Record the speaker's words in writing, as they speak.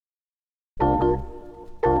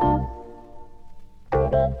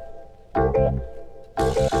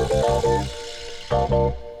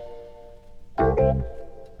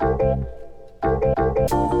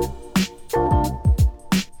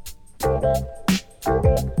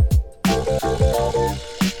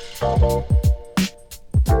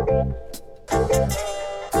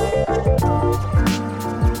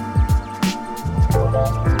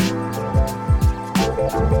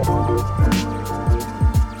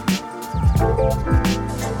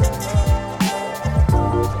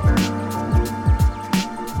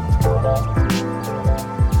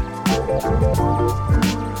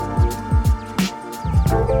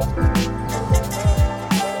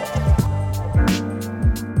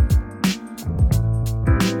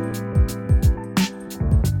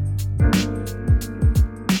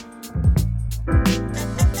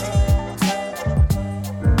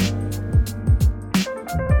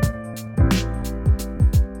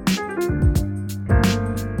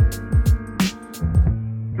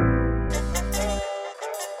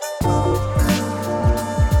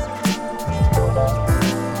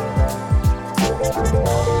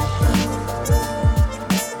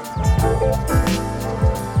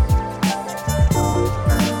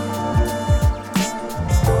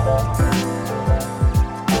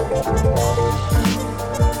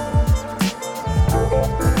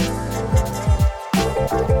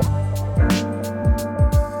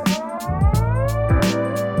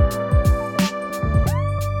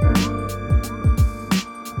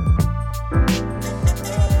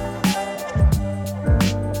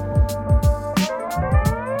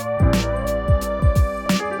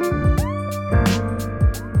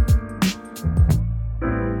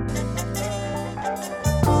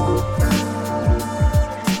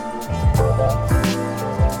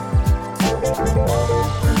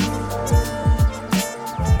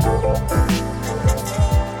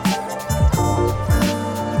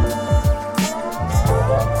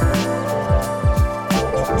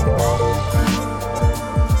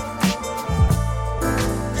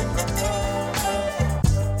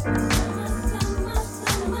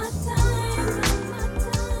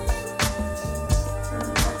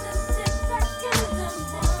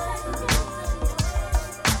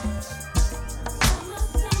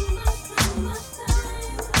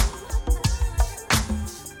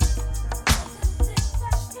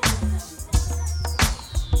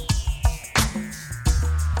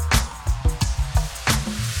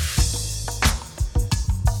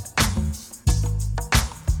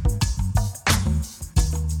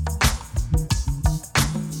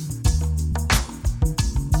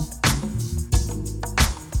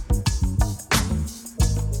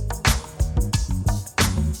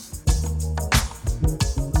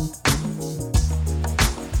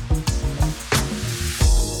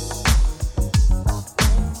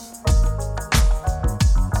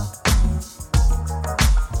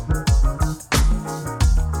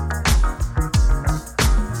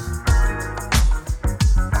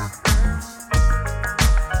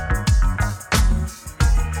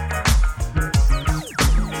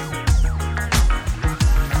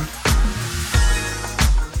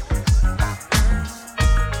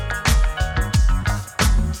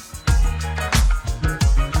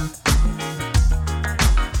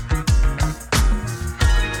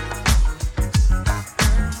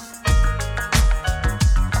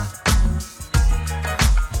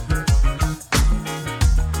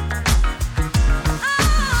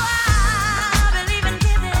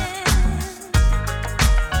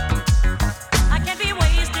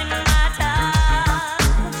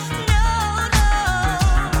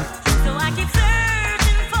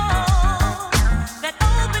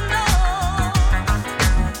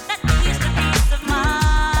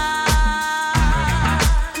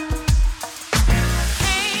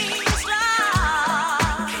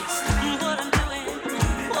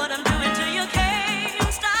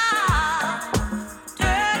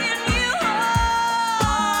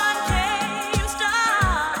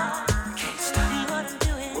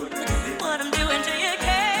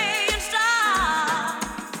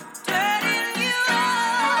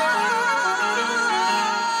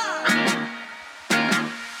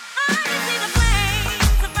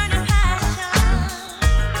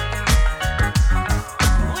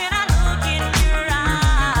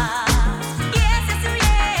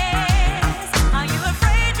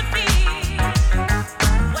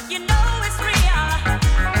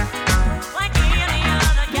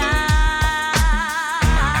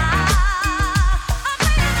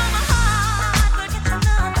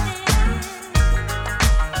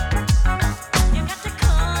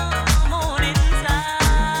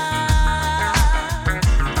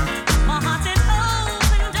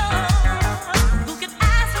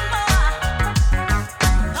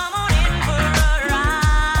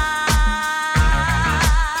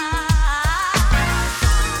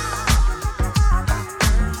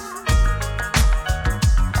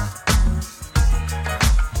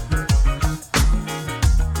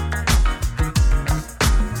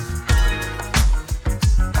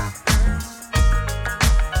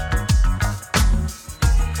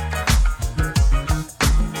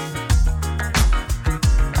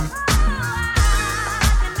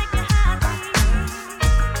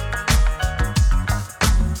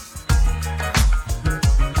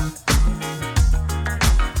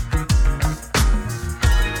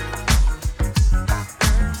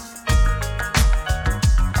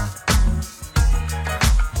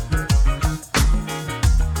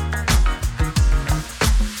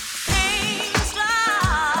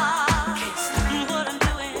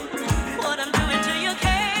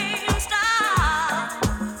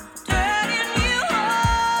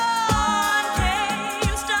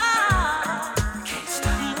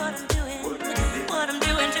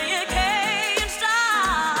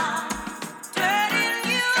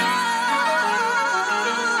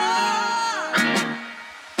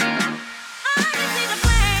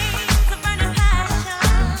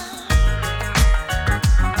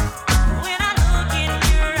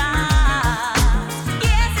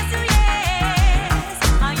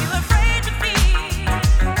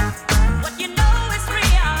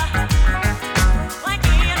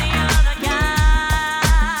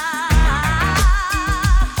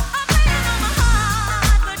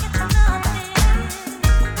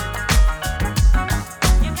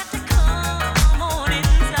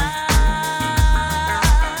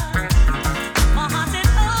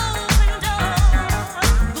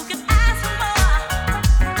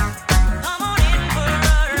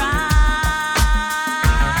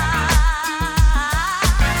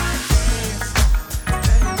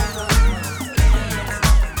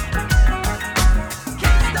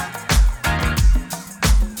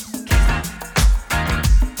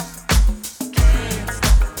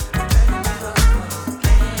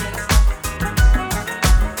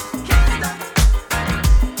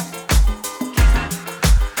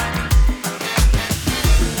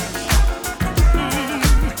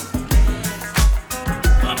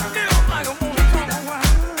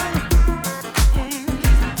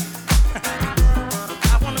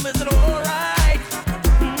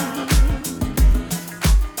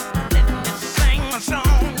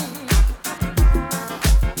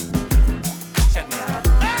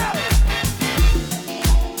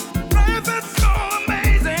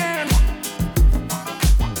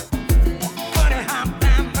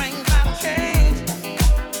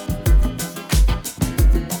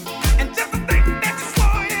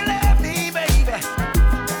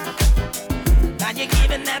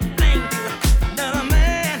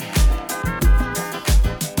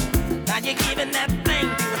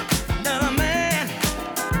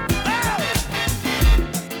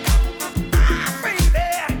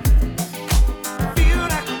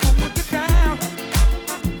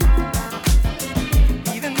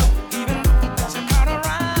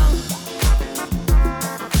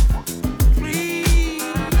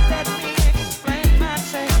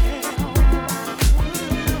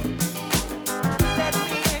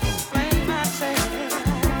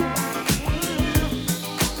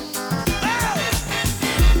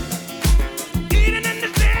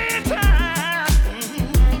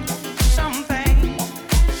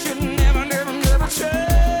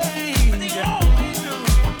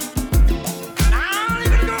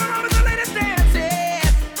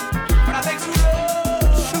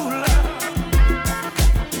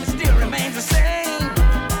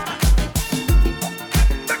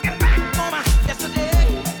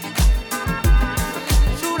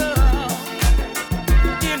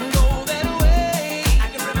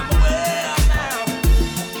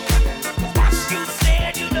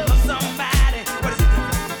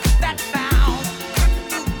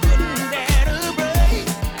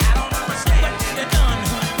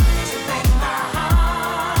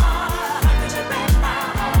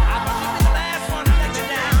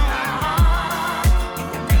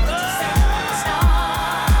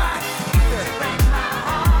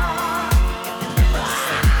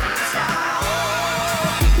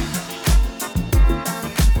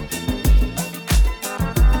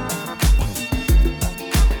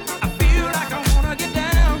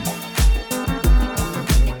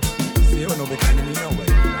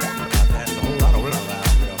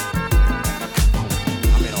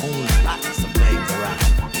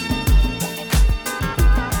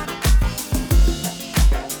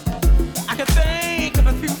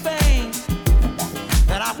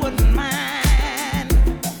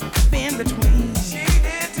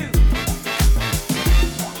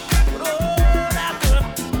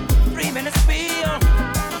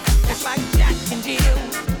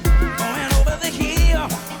Going over the hill.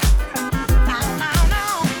 Now, now, now.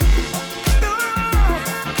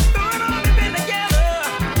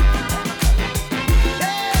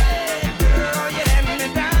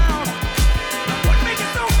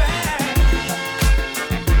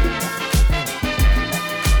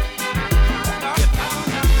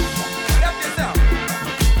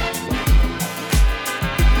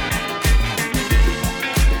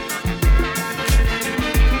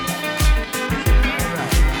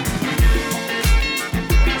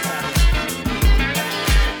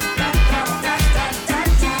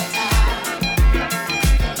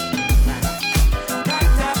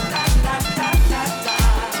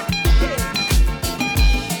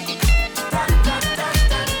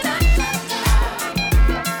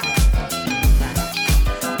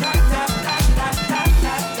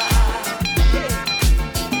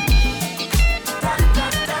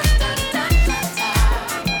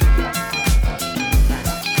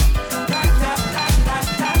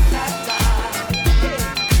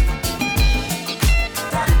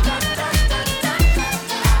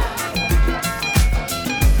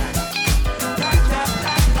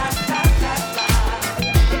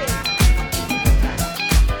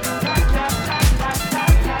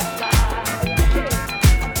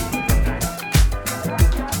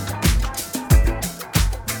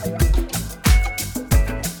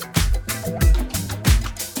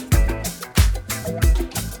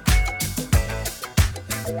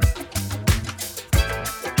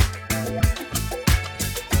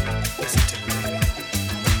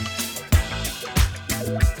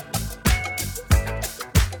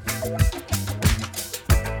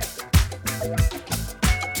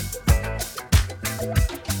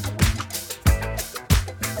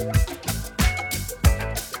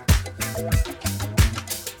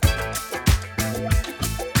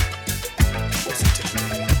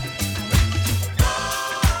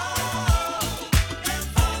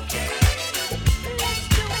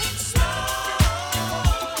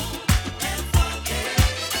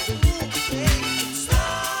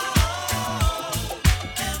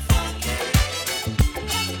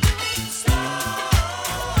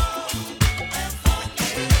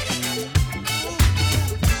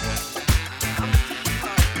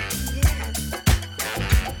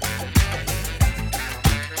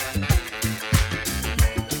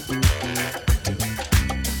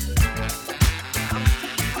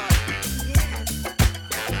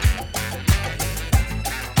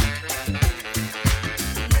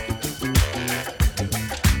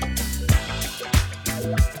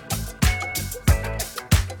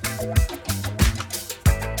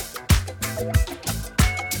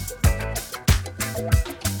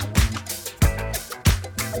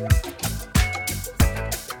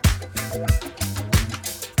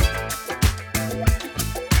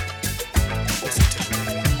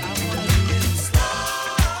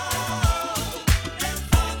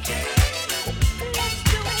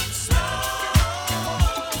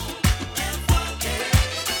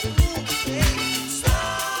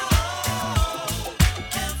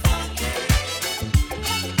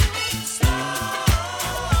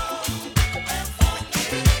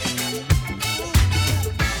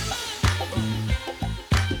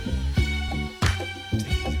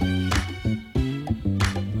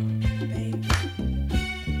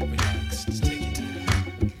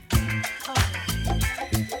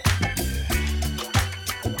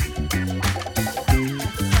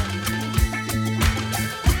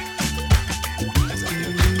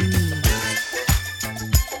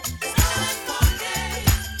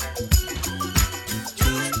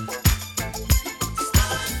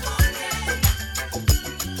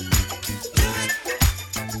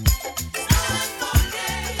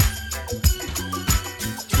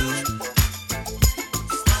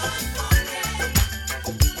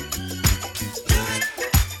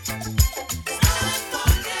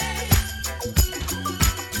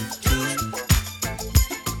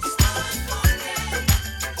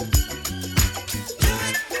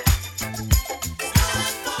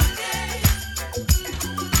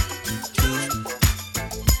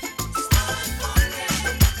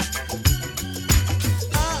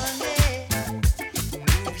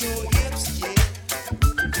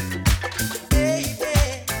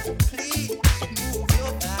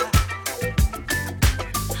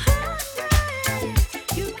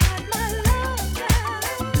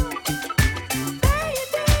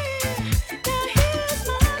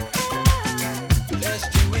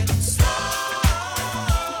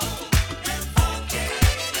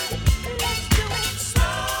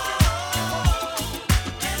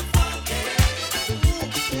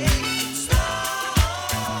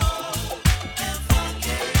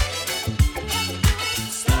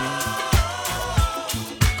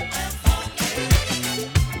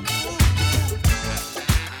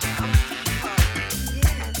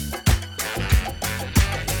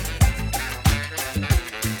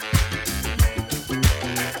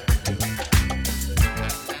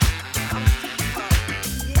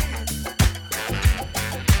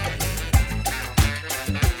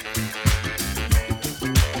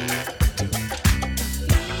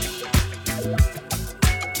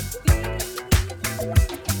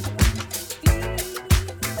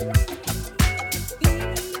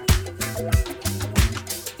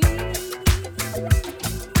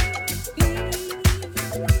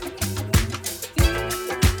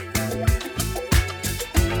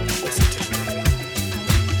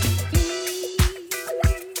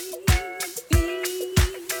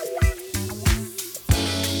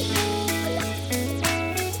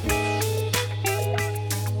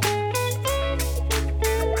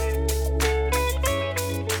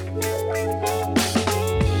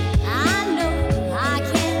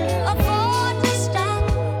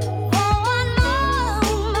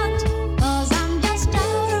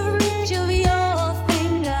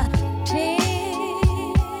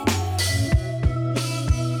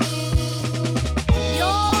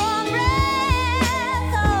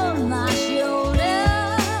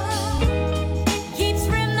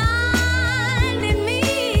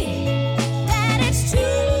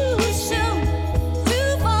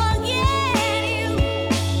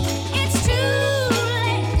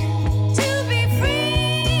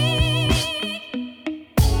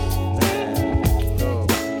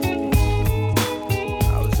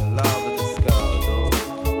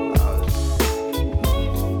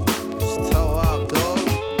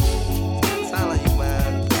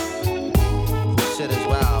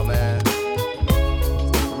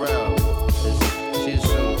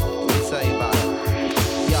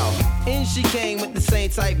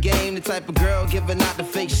 type of girl giving out the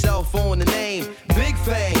fake cell phone, the name Big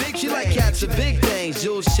Fame. She like catching big things.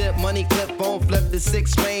 Jewel ship, money clip, phone flip the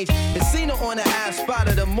 6 range. And seen her on the ass,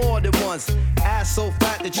 spotted her more than once. Ass so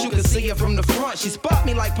fat that you can see her from the front. She spot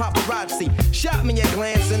me like paparazzi. Shot me a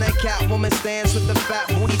glance in that Catwoman stance with the fat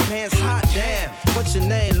booty pants. Hot damn. What's your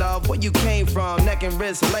name, love? Where you came from? Neck and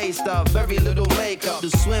wrist laced up. Very little makeup. The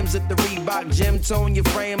swims at the Reebok gym. Tone your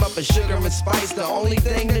frame up. A sugar and spice. The only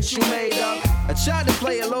thing that you made up. I tried to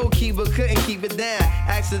play it low key but couldn't keep it down.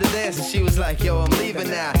 Asked her to dance and she was like, yo, I'm leaving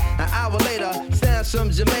now. An hour later, stands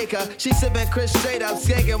from Jamaica. She sipping Chris straight up,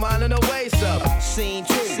 skanking, winding her waist up. Scene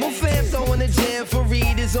 2. My fam throwing the jam for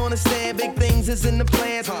Reed is on the stand. Big things is in the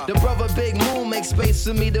plans. The brother Big Moon makes space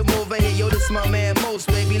for me to move ahead. Yo, this my man Most,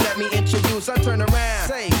 baby, let me introduce. I turn around.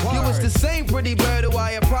 You was the same pretty bird who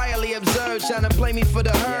I had priorly observed, trying to play me for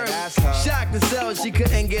the herd. Shocked to sell, she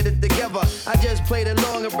couldn't get it together. I just played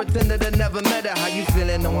along and pretended I never met her. How you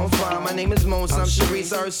feeling? No, I'm fine. My name is Mons. I'm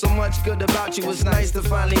Sharice. I heard so much good about you. It's nice to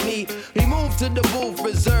finally meet. We moved to the booth,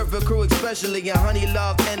 reserved for crew especially, and Honey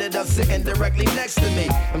Love ended up sitting directly next to me.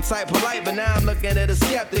 I'm type polite, but now I'm looking at her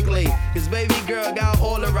skeptically. Cause baby girl got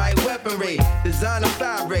all the right weaponry. Designer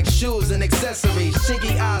fabric, shoes and accessories.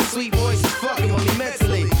 Chinky eyes, sweet voice is fucking with me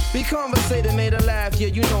mentally. We conversated, made her laugh, yeah,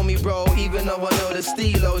 you know me, bro. Even though I know the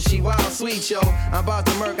stilo, she wild sweet, yo. I'm about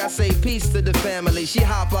to murk, I say peace to the family. She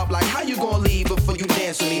hop up like, how you gonna leave before you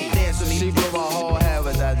dance with me? Dance with me. She blew my whole head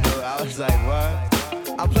with that dude. I was like,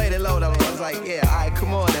 what? I played it low though. I was like, yeah, alright,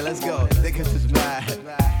 come on then, let's go. Niggas is mad.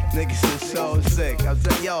 Niggas is so sick. I'm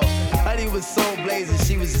saying, yo, Honey was so blazing.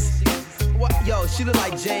 She was, what? Yo, she looked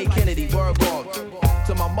like Jane Kennedy. Word ball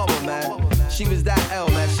to my mother, man. She was that L,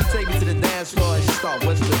 man. She take me to the dance floor and she start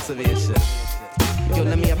whispering to me and shit. Yo,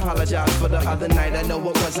 let me apologize for the other night. I know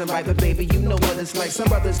it wasn't right, but baby, you know what it's like. Some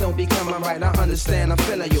brothers don't be coming right. I understand, I'm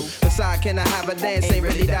feeling you. Besides, can I have a dance? Ain't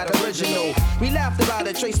really that original. We laughed about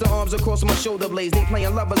it, traced the arms across my shoulder blades. They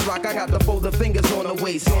playing lovers rock, I got the folded fingers on the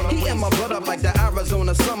waist. He and my butt up like the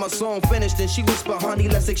Arizona summer song finished. And she whispered, honey,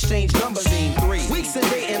 let's exchange numbers. Scene 3. Weeks of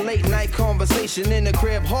dating, late night conversation in the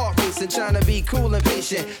crib, heart racing, trying to be cool and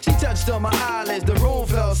patient. She touched on my eyelids, the room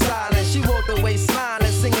fell silent. She walked away smiling,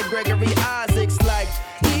 singing Gregory Isaacs like,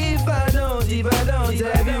 if I don't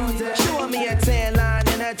have you. Showing me a tan line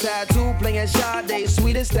and a tattoo, playing Sade,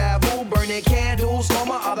 sweetest taboo, burning candles. All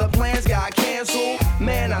my other plans got canceled.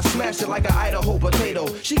 Man, I smashed it like an Idaho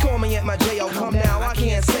potato. She called me at my J.O. Come now, I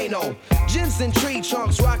can't say no. Jensen tree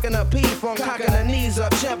trunks, rocking a P-funk, cocking her knees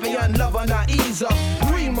up. Champion lover, not ease up.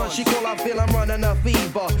 3 months, she call, I feel I'm running a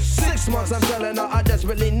fever. 6 months, I'm telling her I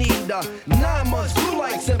desperately need her. 9 months,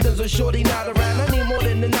 flu-like symptoms with shorty not around. I need more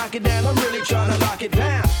than to knock it down, I'm really trying to lock it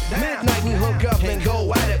down. Midnight, we hook up and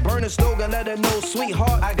go at it. Burn a stove and let her know,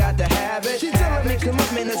 sweetheart, I got to have it. She telling me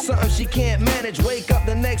commitment is something she can't manage. Wake up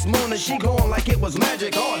the next morning, she going like it was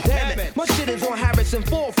magic. Oh, damn it. My shit is on Harrison,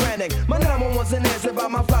 full frantic. My number one's an answer by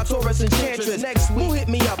my fly Taurus enchantress. Next week, who hit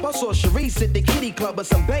me up? I saw Sharice at the kitty club with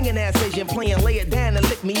some banging ass Asian playing Lay It Down and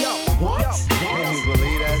Lick Me Up. What? Can you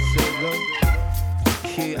believe that shit,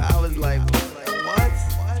 bro? Yeah, I was like, what?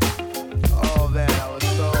 Oh, man, I was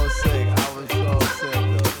so sick. I was so sick,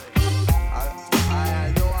 though. I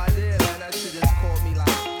had no idea, man. That shit just caught me like,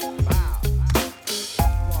 wow.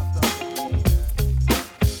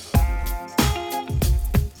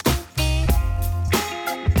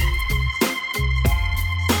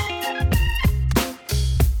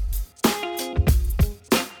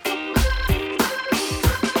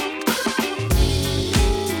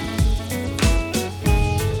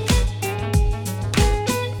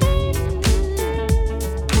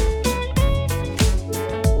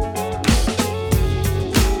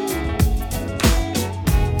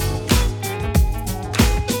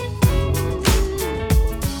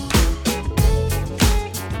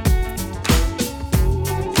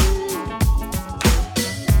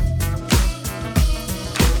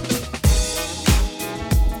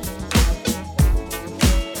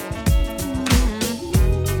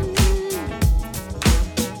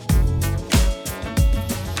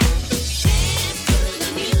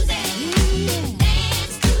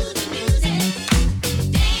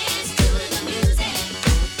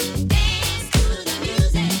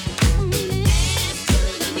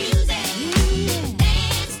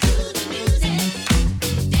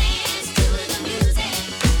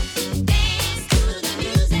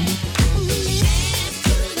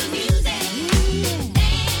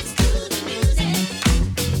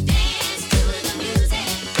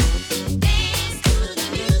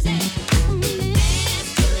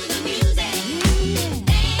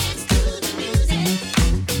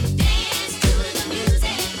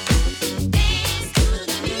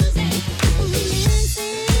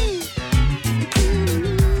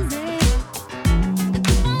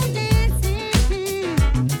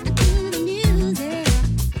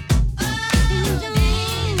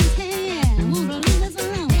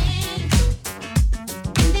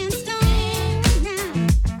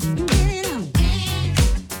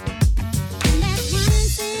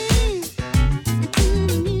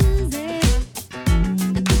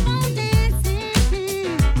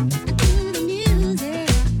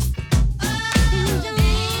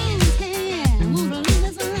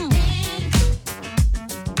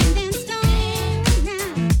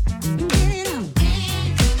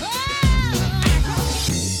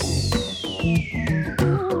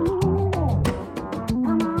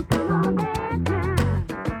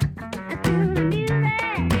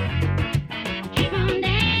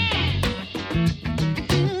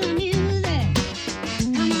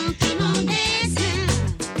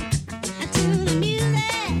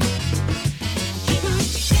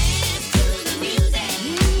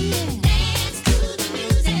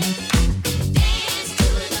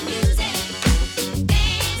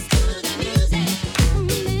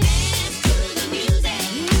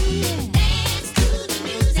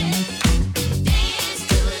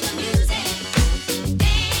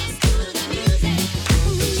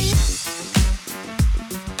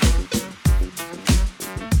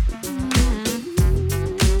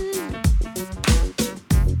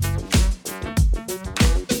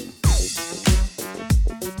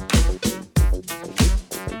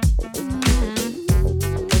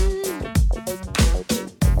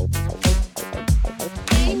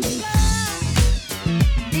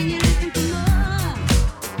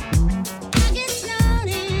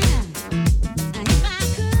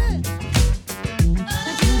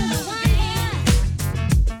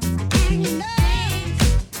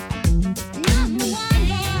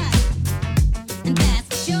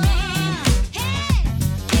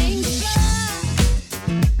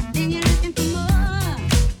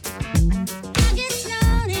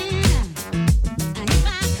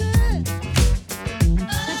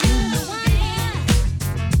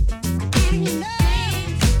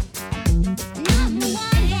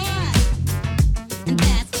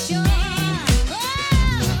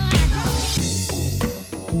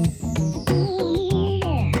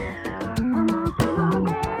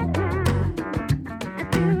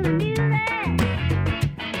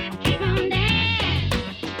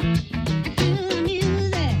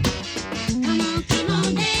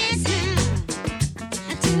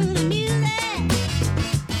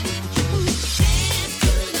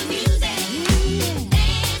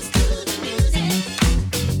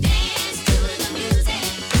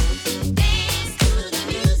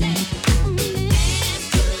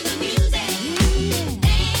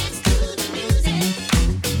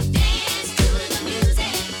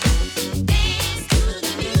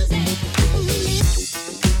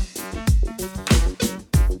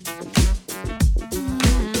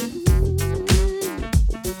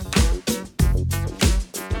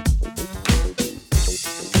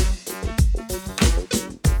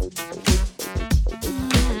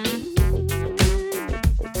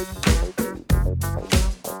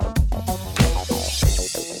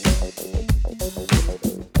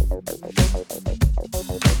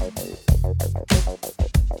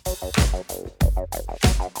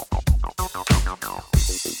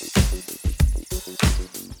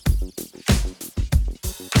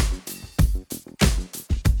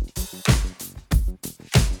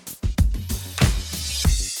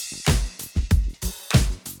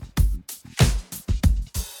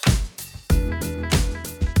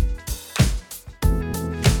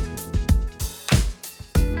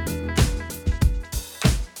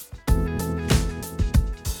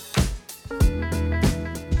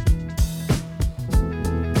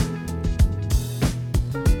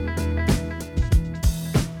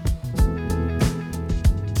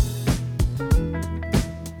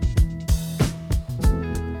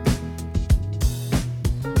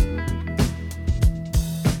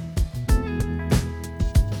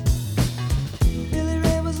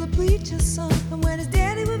 son. And when his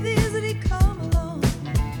daddy would visit, he'd come along.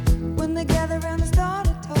 When they gathered around and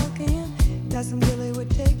started talking, Cousin Billy would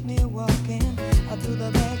take me walking. Out through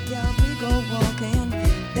the backyard we go walking.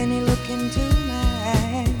 Then he looked into my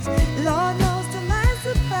eyes. Lord knows to my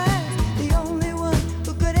surprise, the only one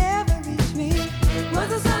who could ever reach me was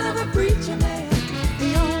the son of a preacher man.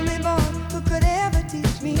 The only boy who could ever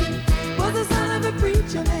teach me was the son of a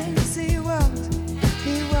preacher man. Yes, he was. Yes,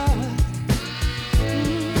 he was.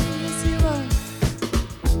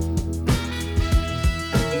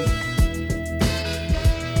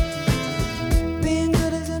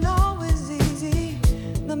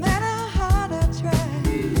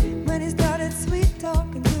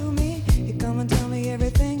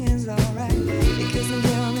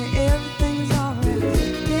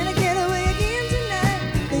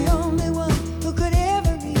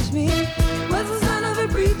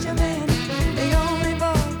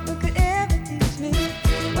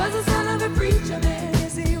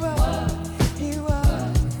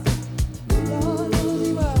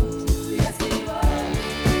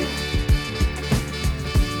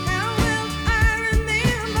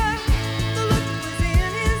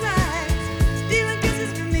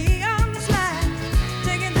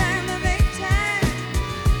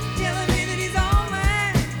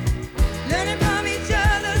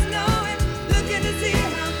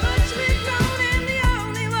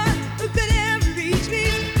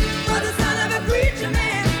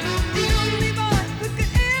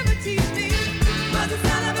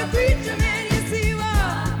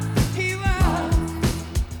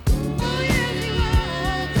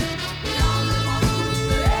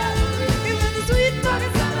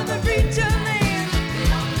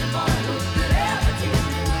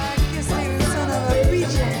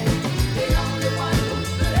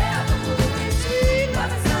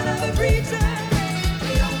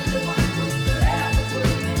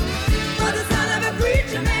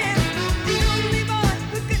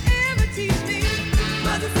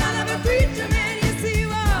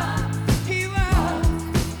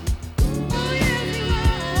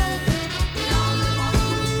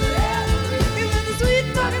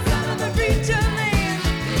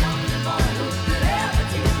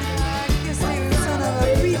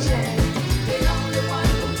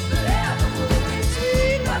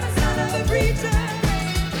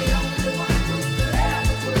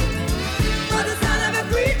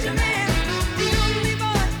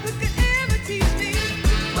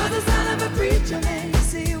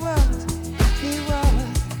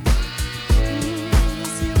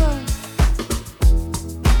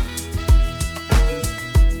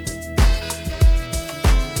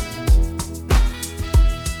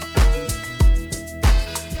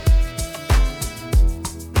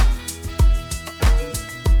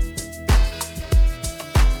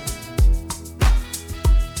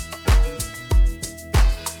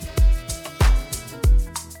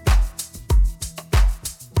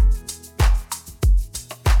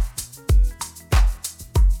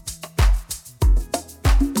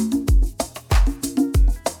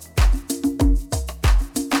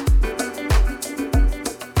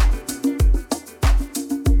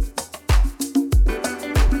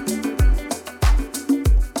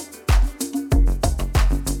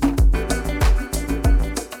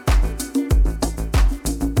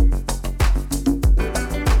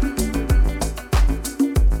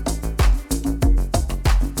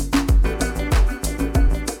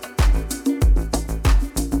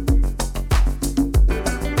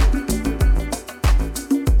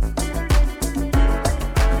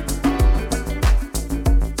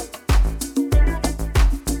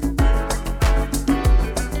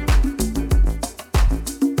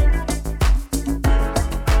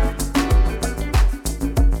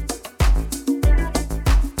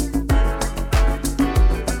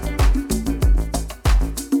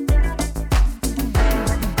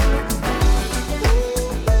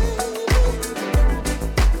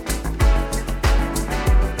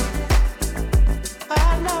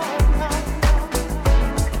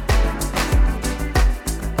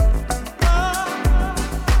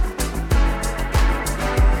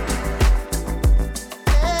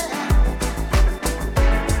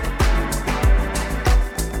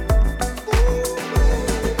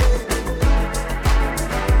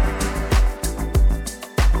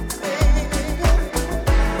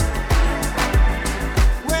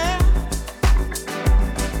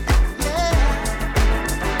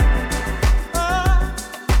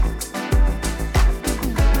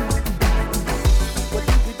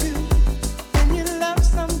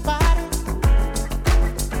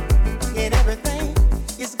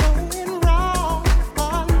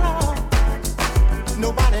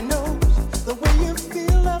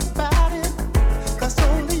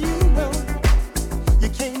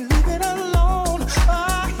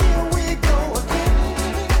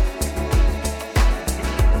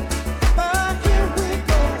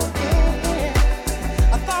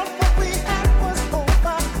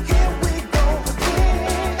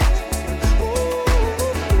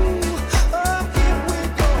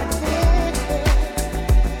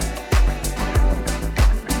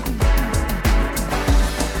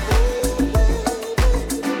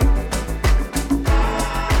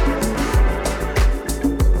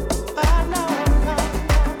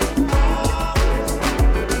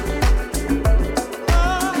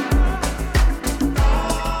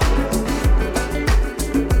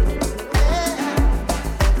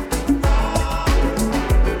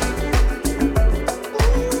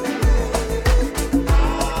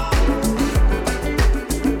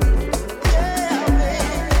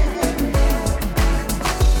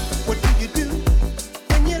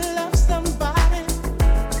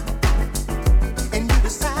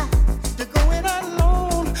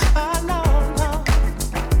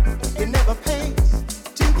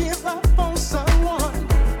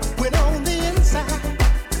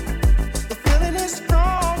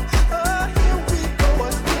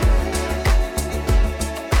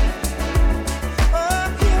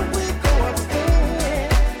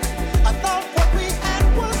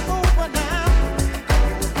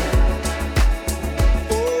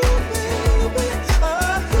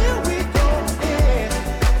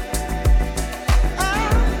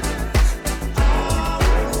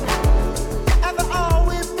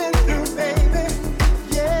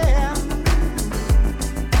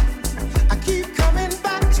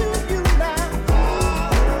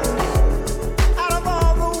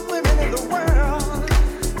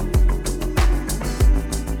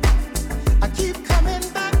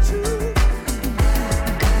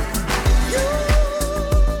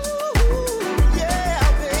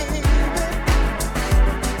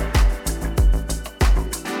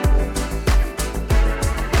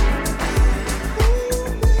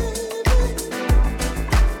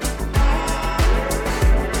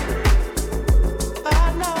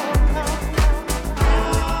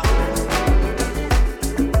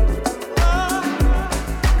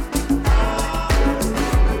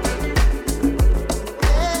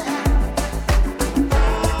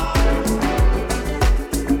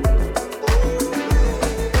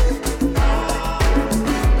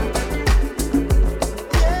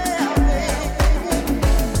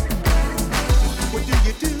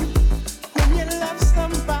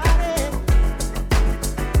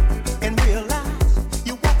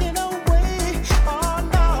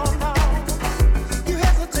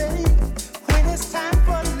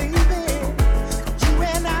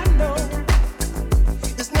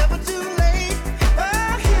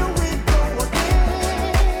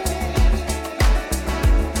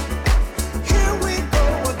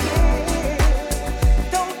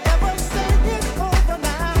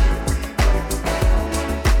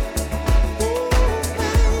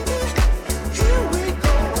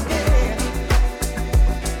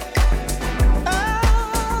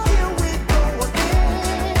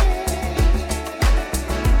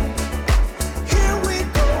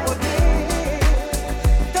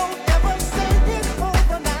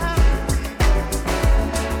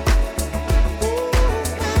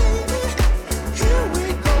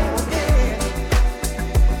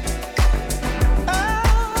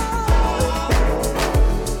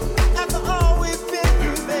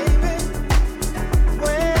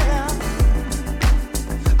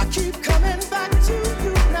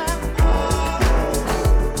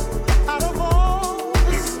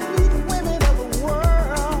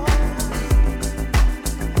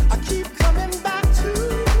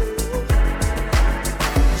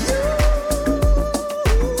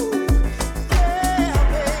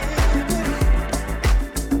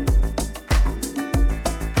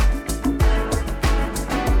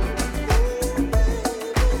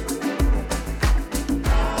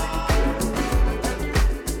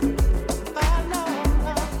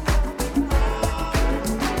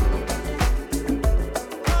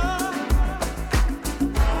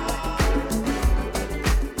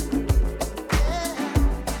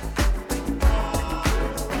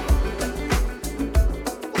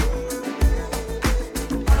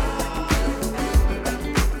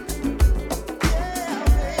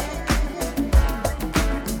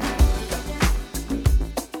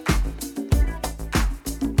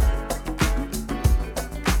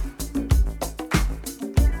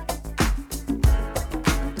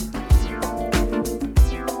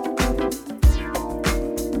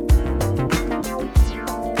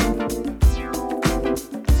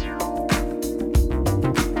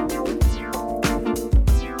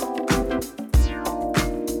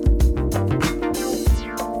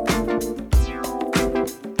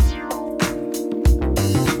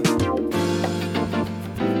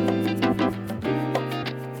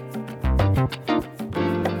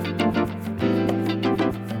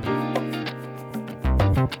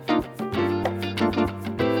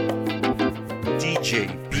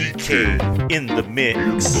 K in the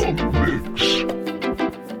mix.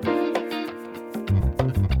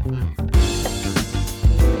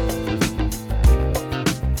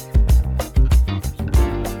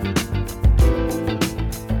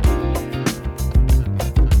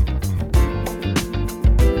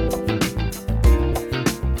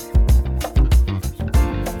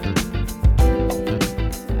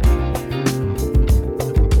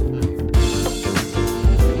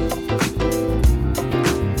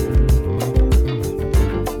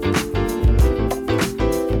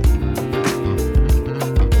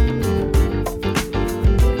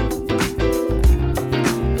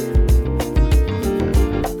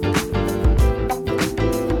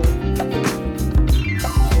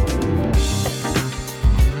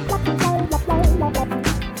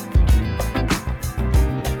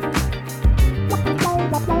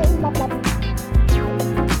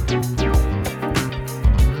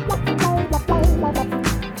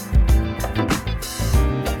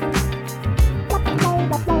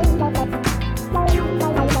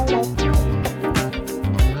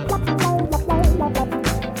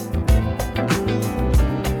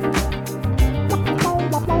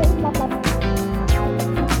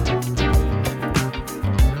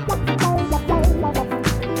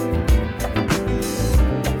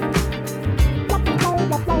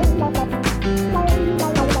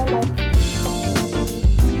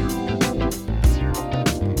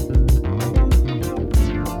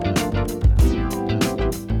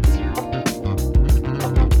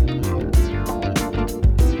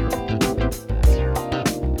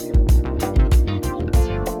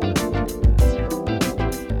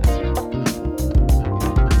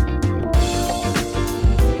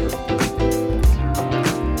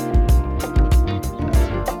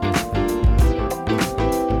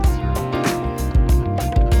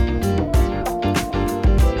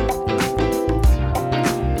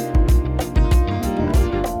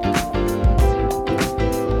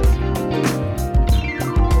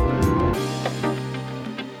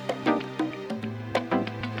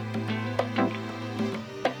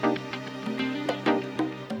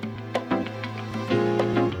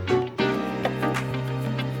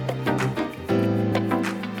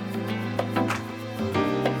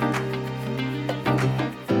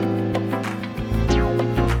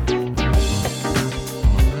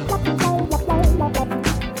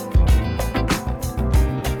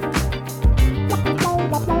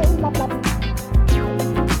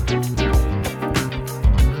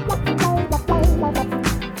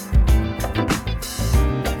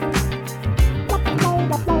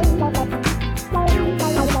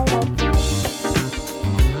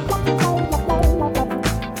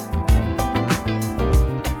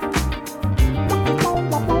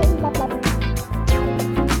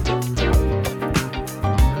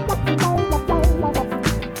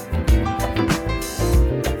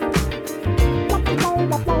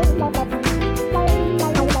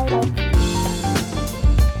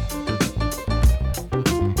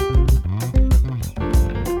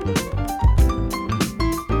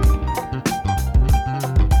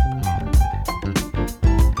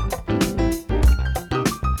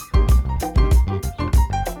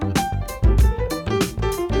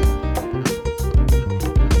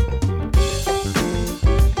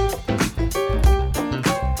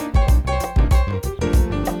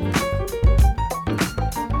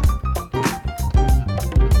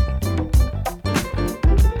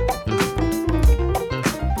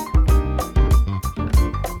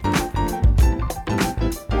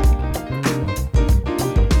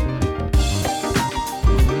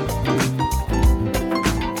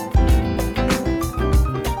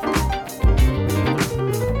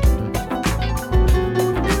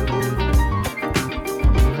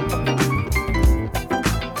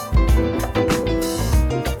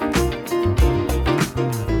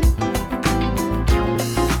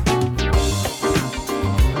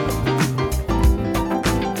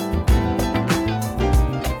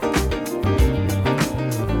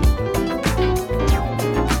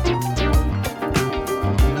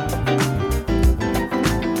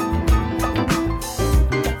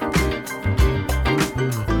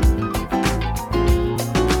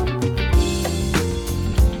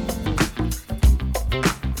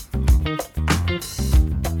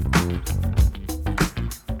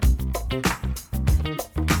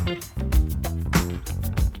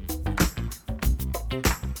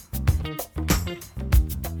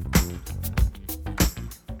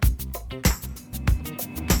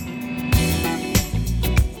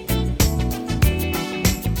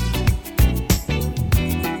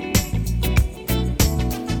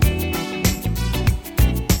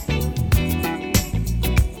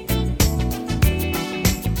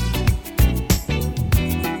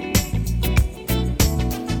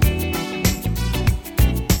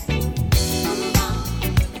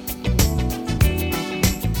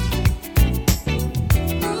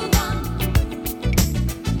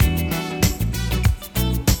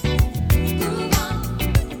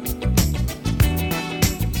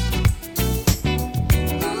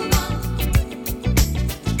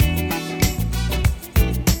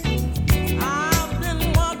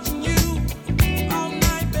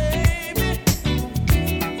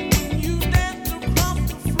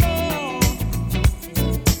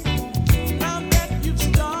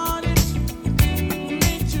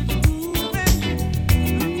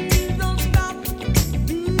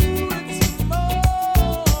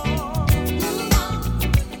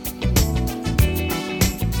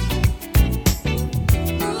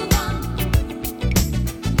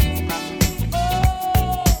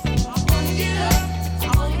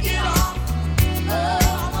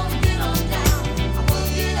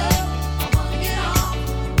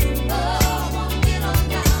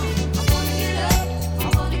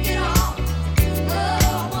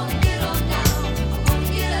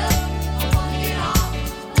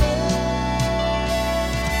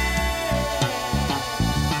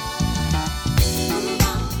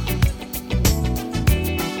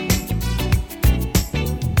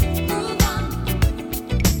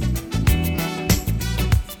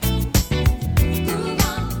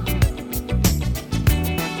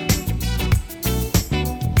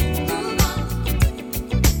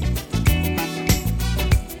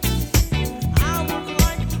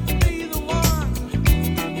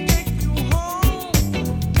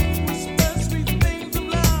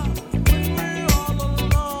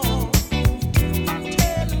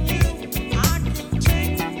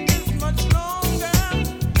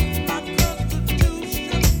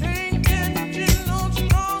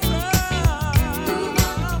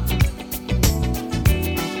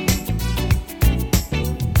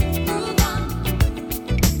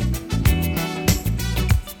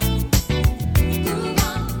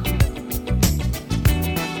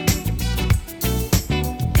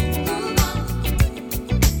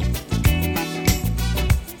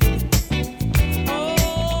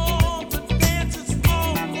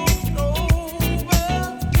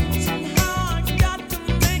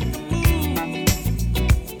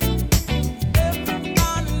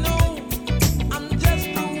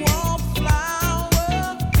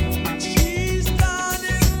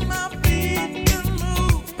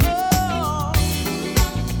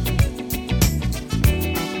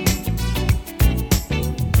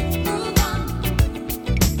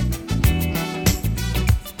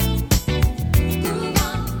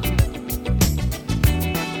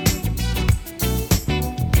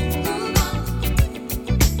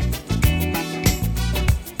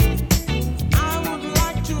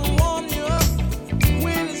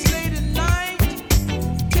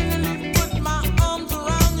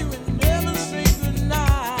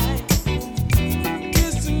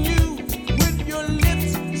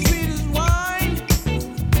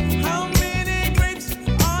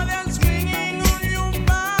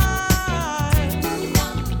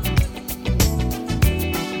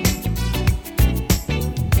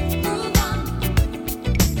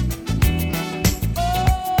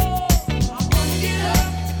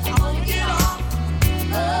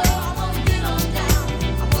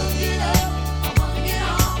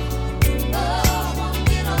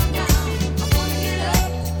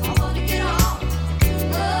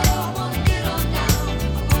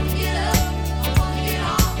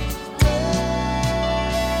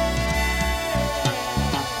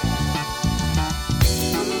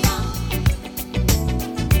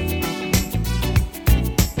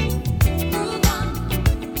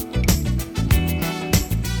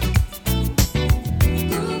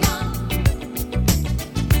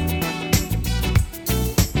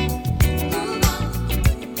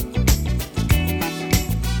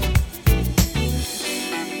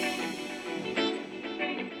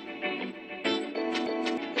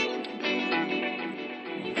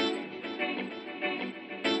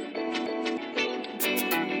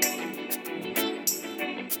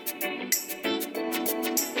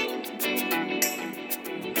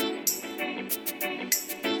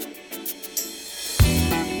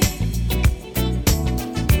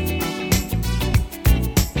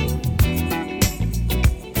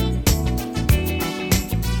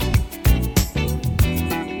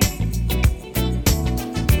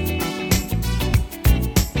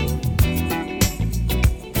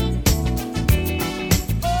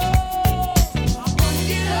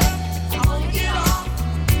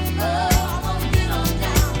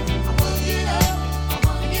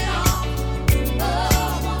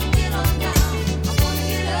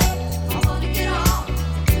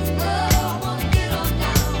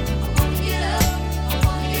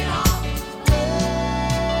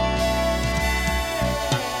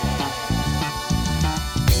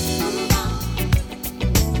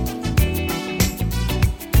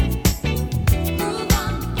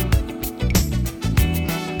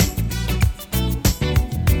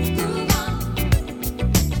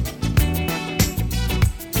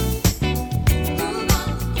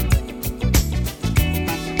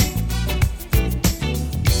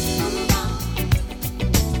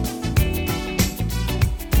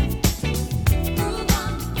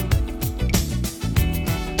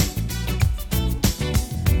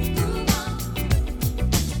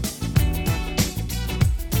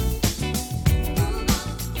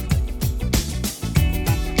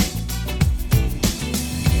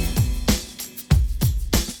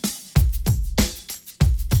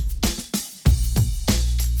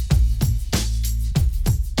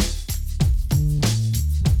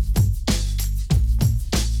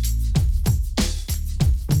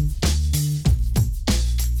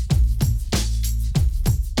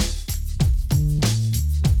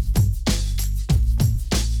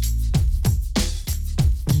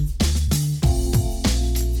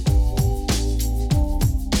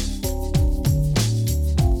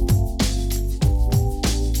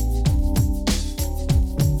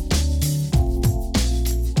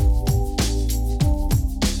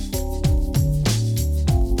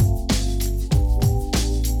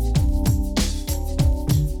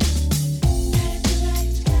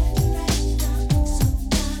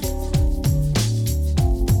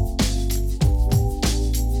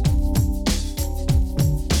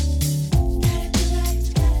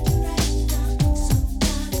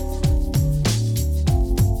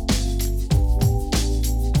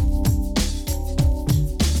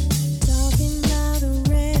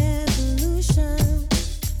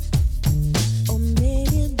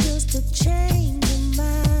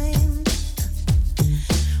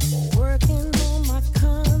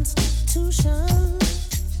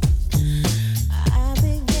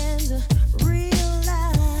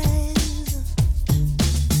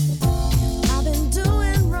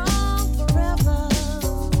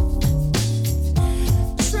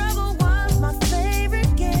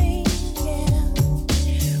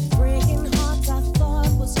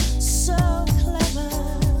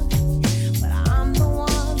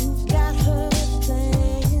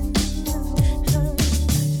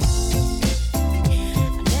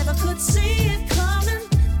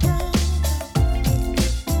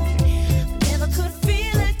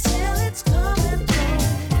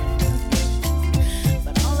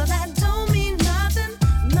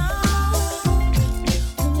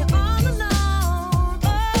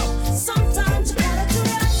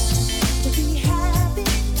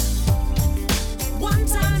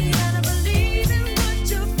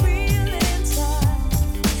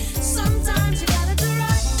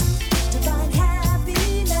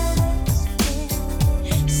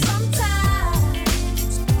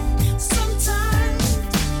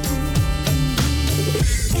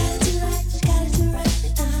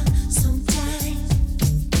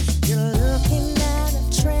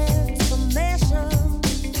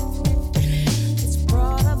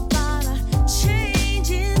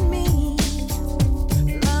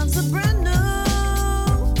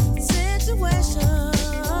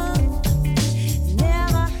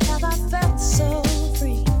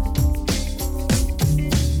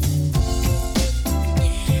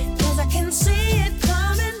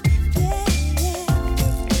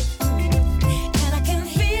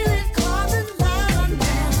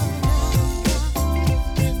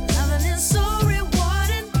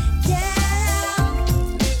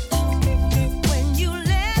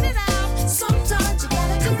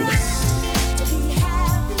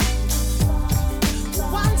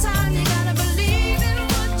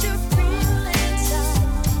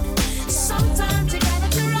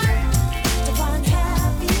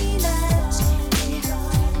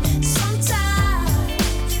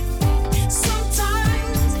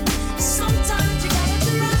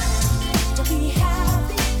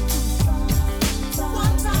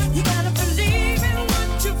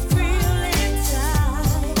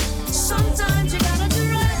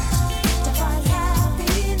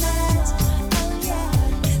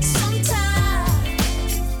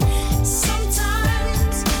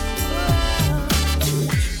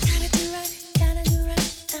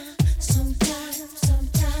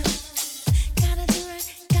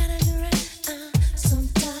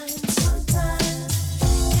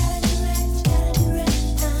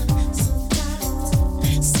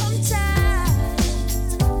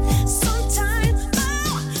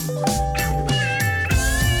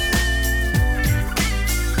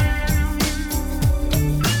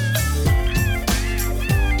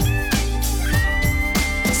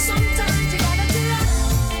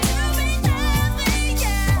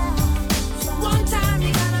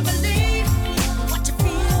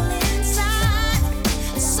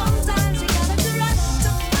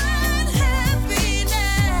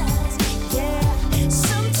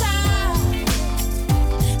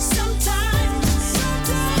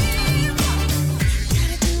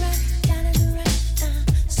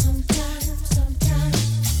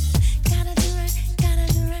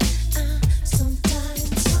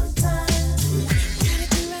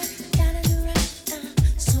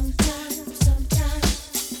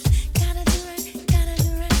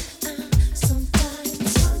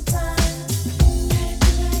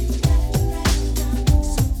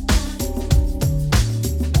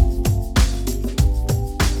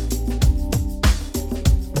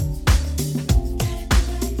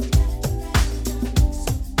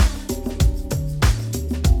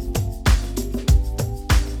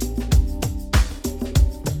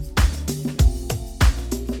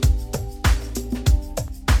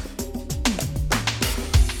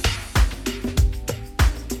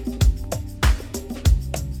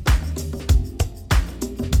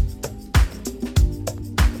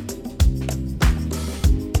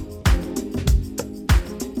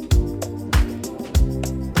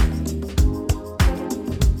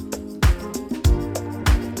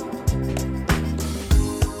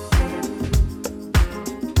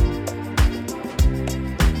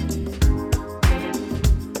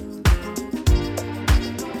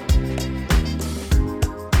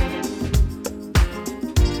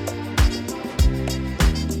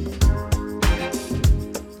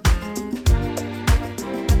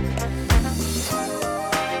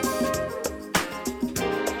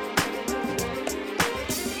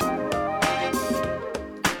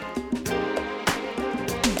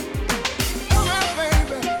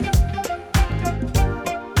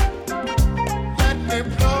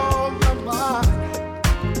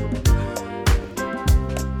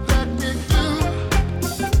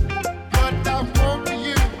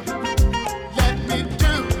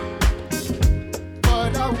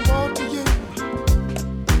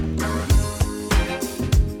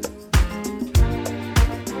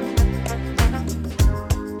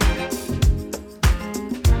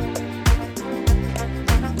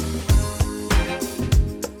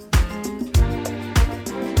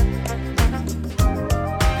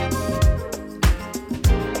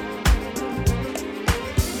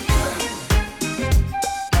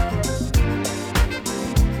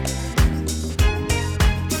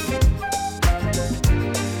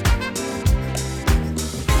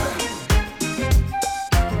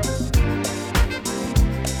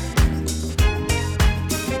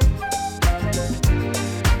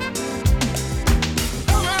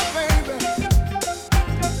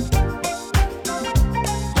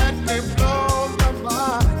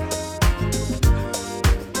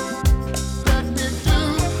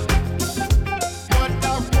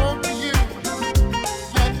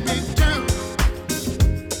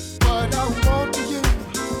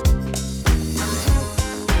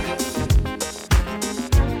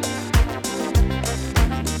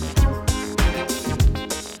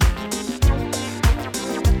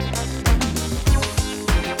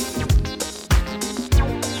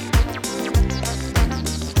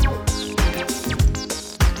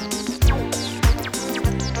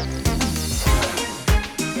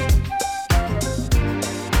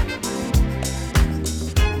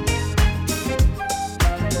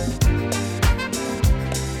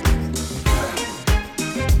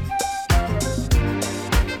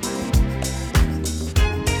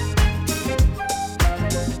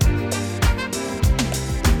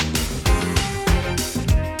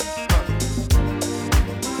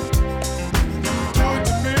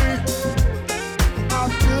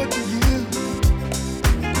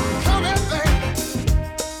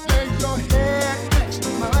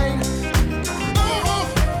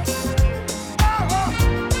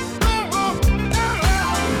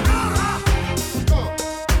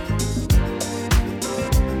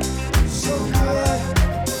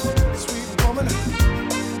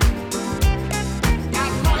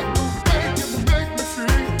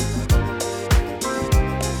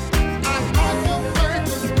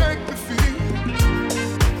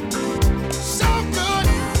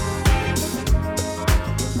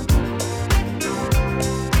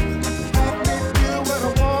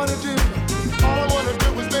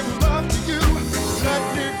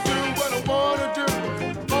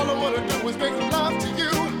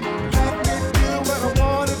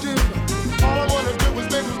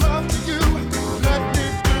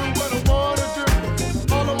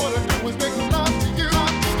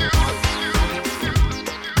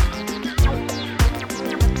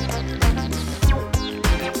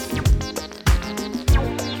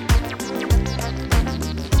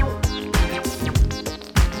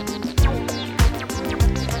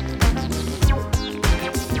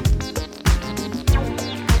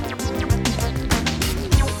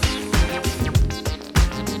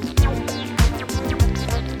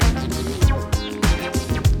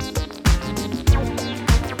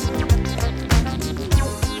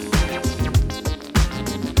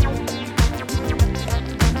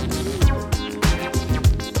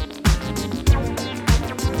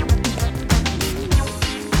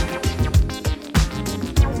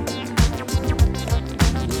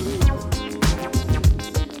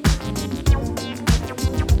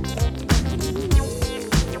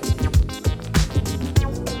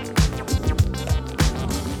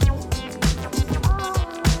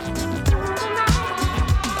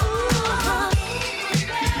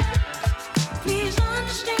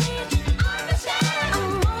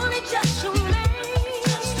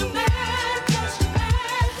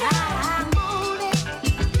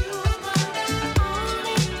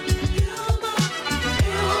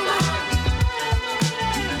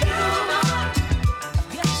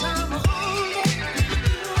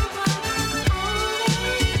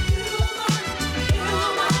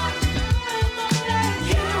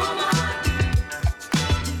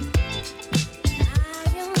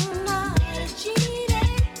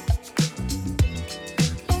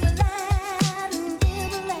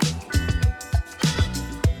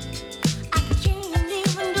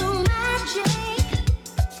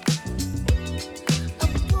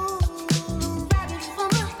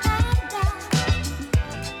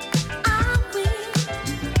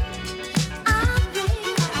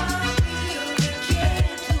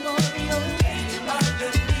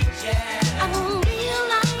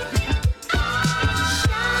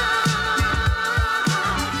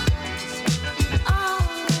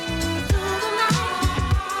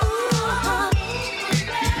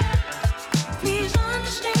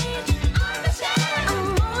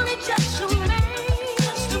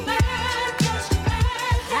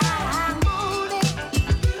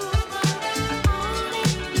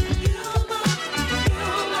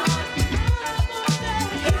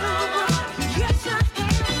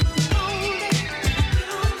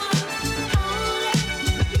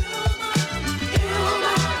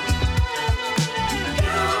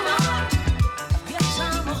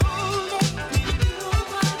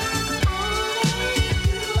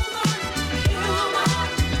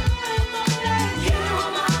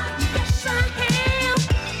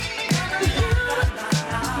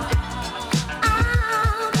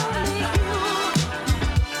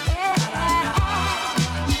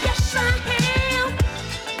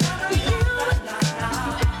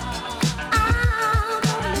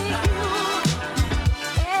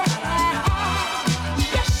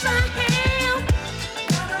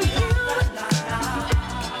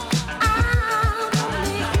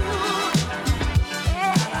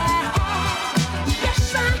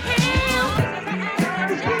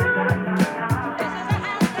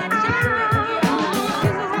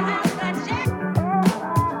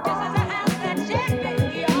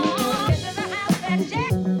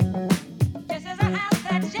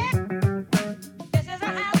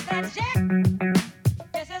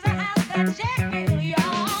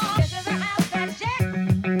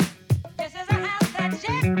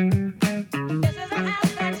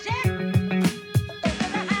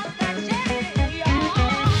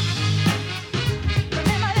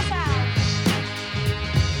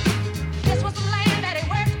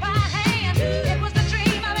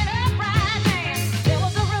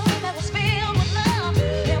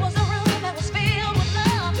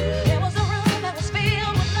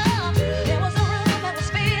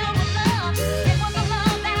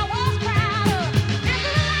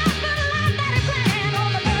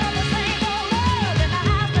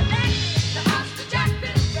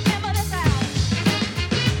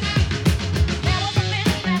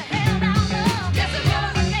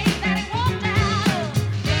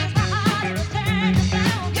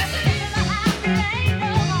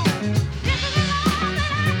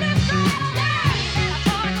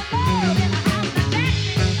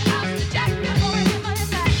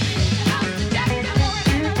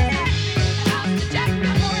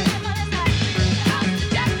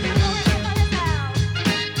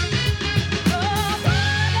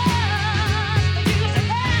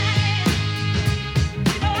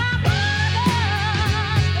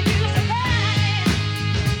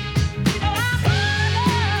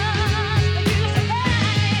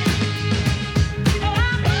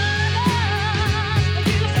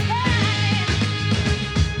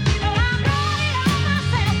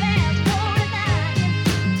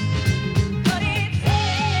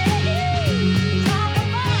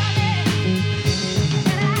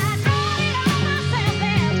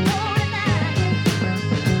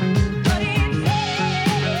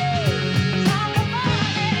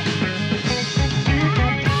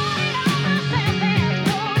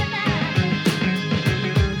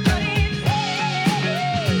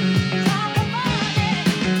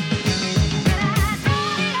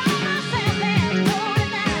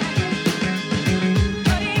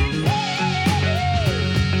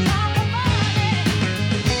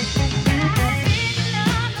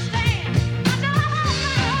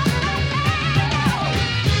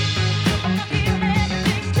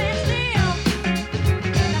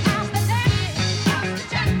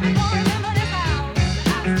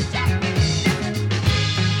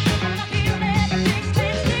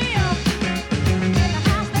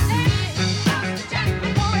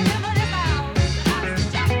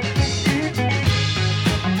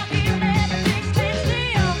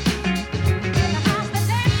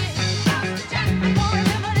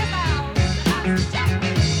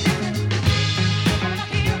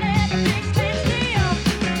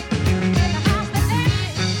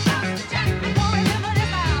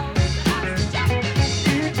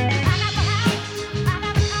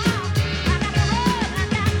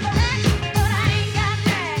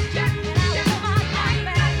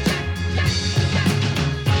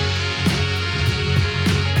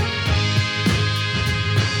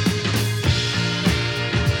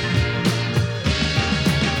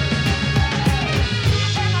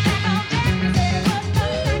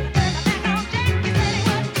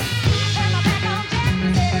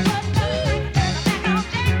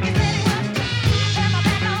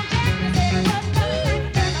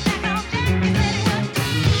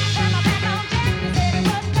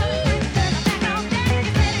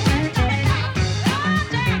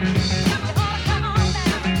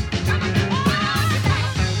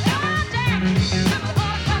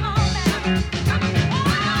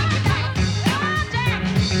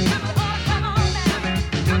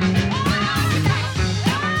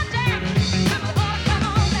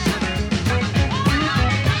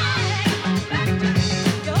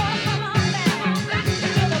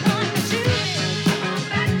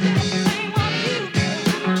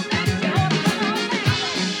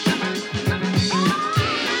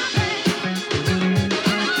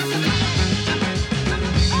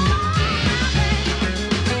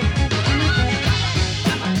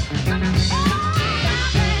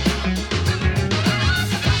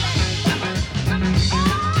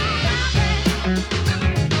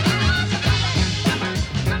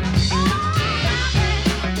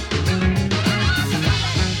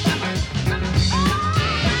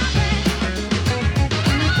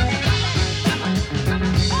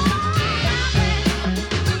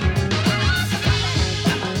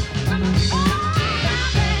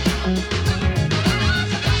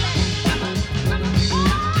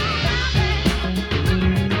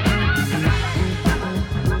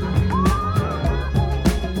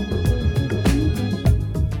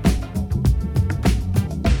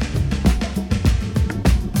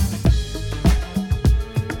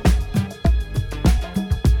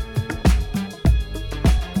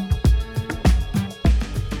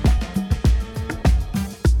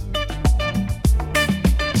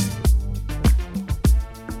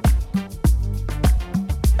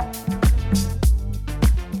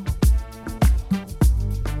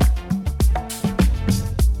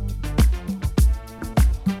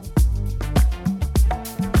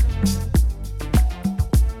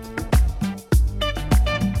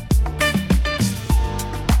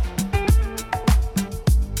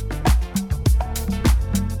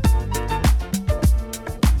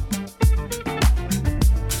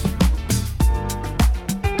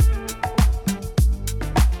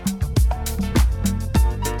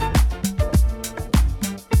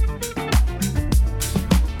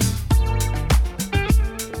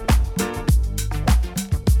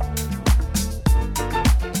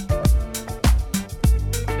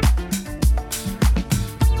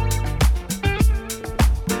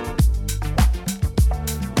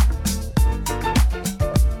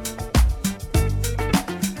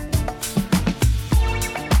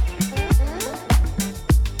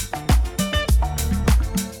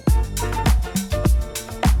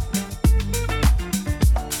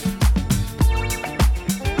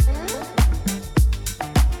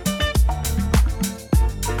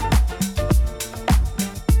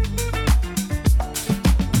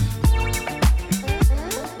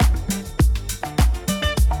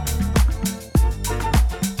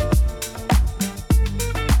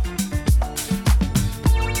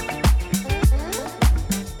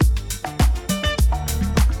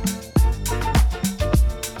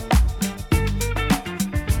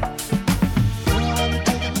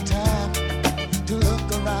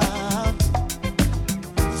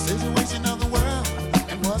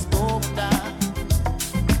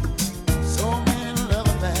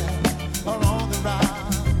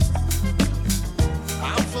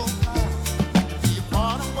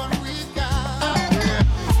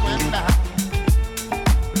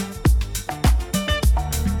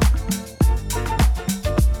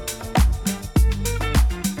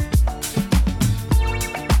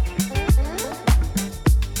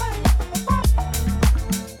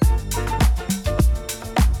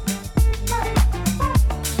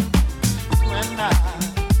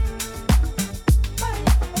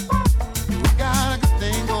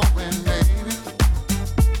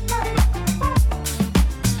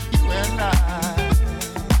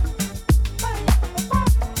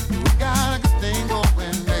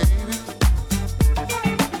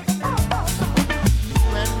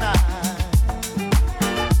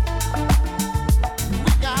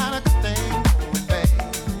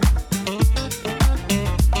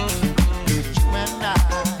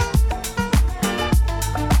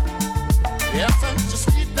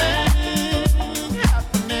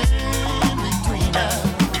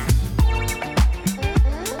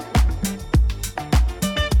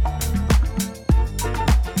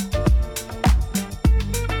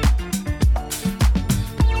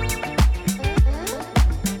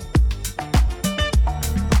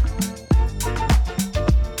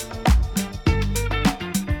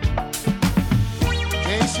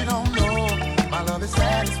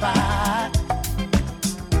 satisfied.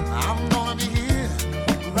 I'm gonna be here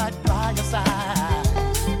right by your side.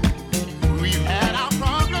 We've had our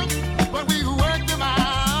problems, but we worked them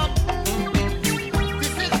out.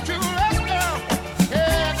 This is true love, girl.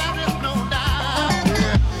 Yeah, there is no doubt.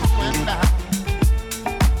 When I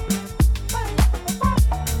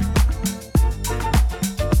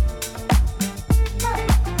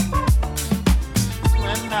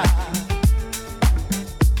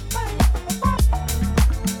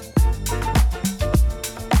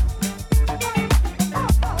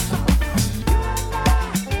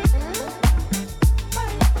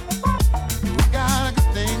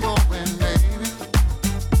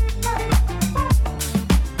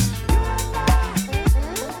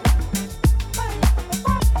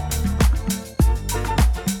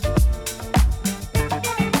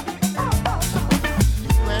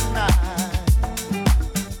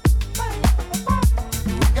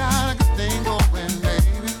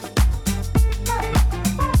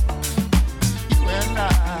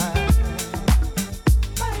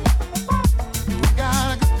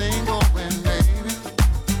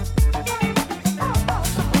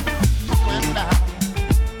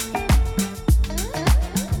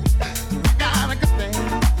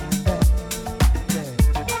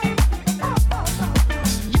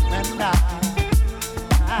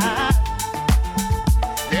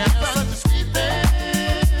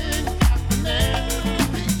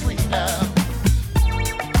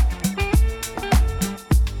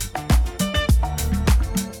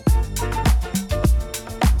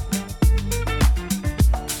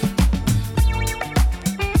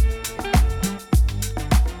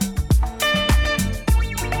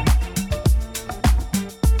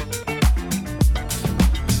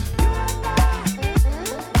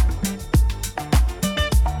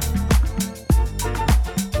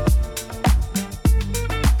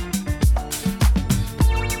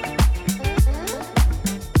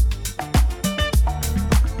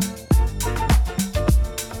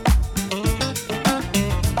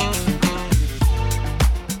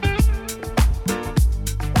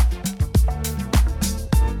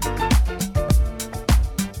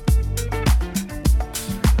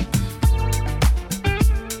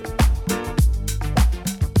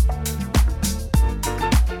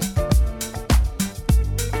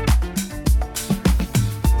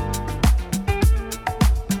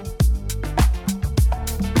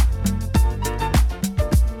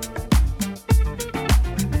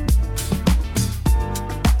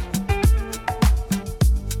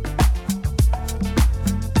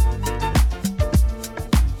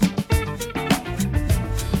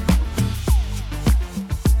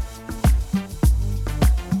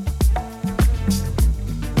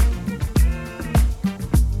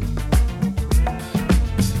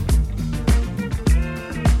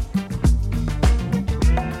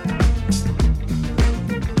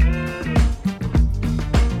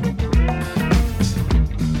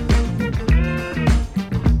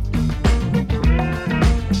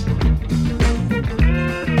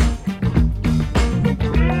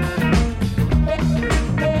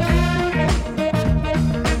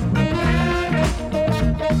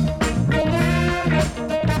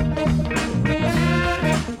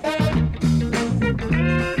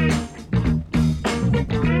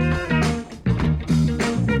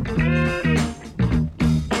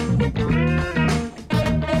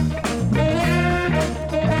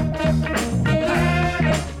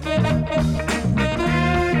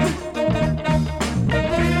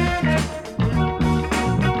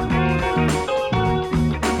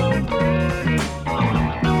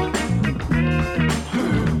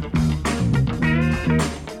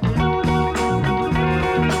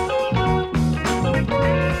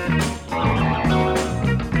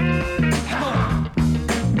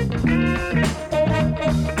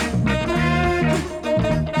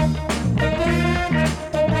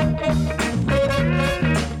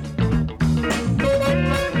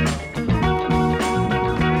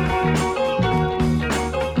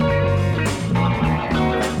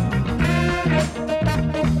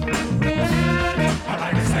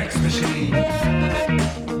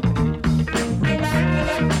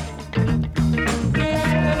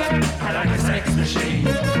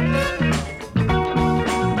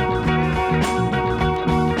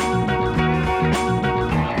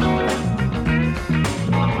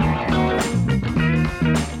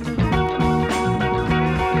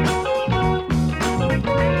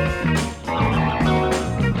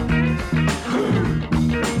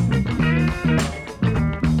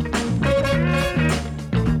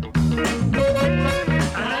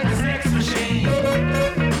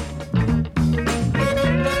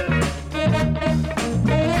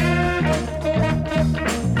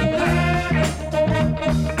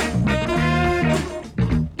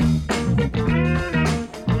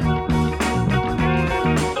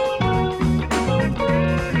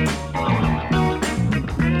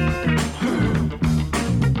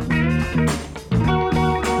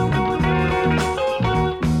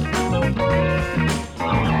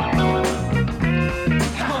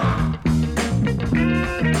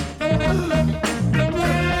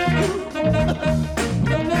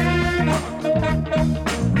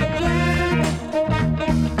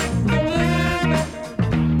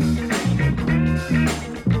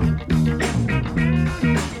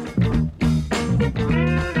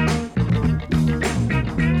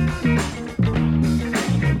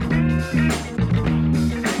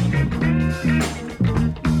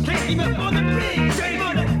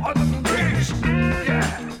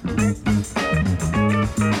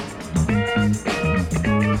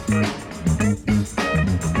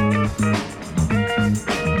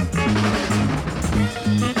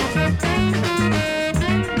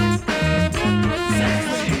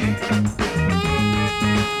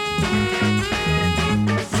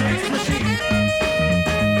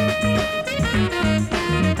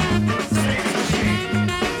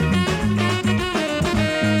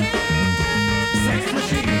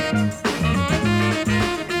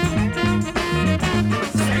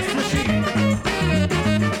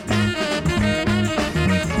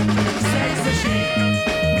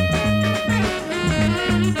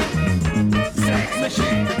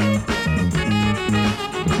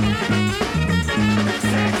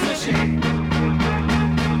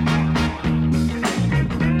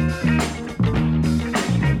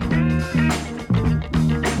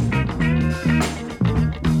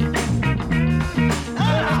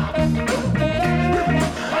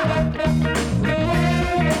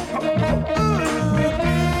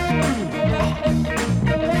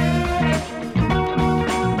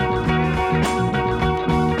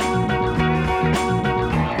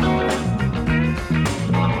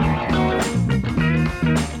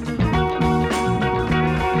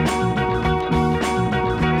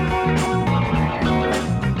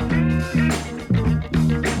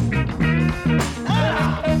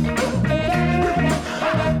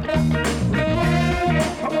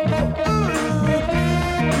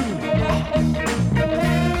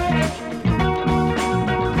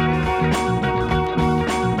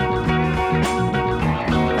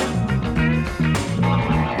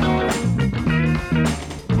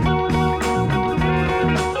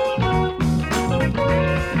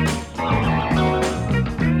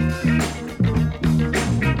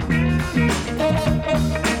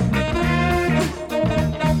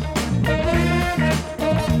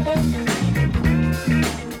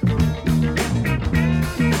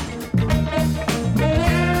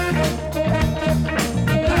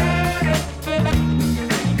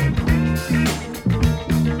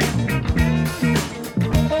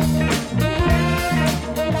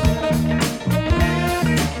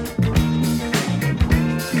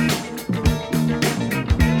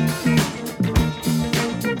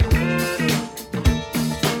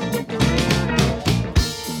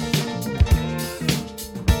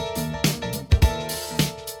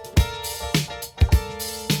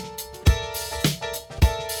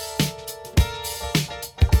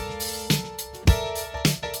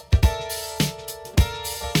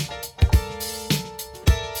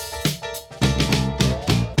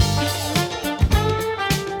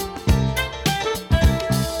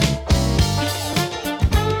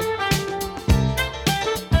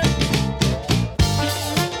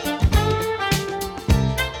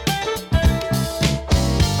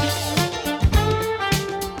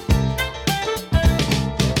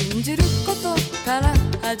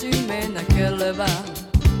始めなければ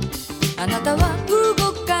あなたは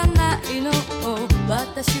動かないのを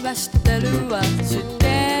私は知ってるわ。知っ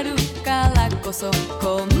てるからこそ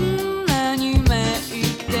こんなにめ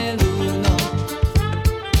いてるの。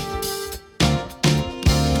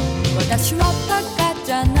私はバカ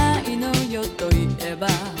じゃないのよと言えば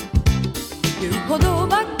言うほど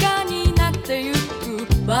バカになってゆく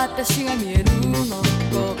私が見えるの。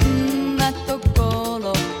こんなとこ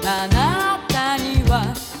ろあなたに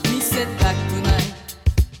は見せたくない。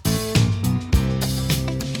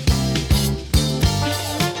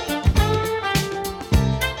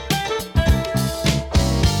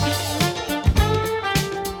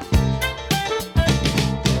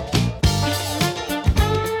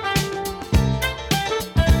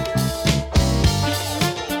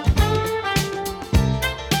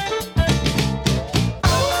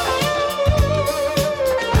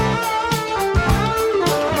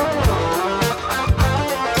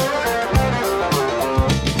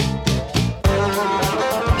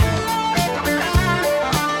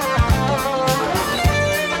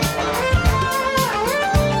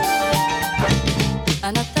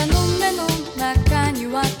あなたの目の中に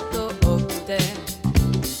は遠くて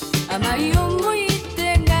甘い思い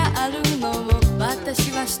出があるのを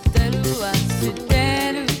私は知ってるわ。知っ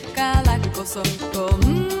てるからこそこ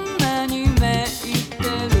んなにめいて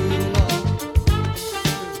るの。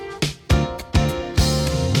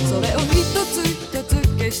それを一つ一つ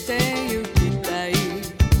消してゆき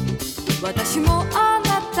私もあ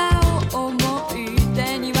なたを思い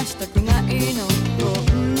出にはしたくないの。こ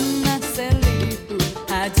んなセリフ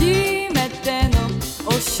初めての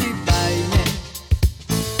お芝居ね。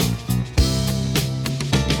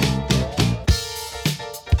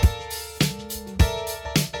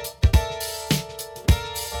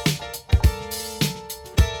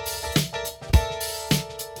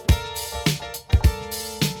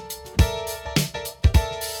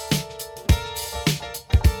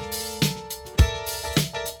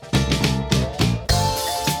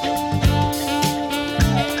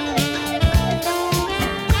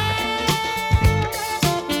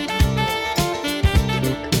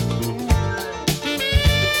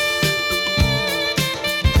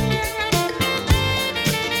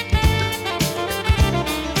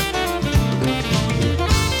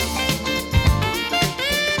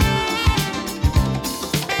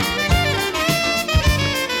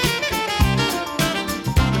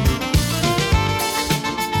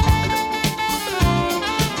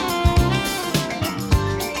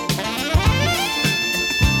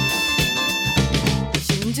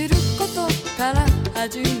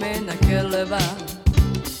始めなければ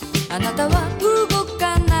あなたは動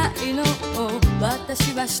かないのを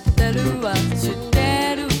私は知ってるわ。知っ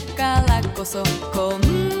てるからこそこ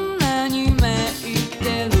んなにめい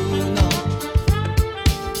てるの。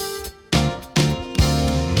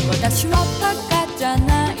私はバカじゃ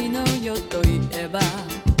ないのよと言えば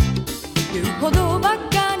言うほどバ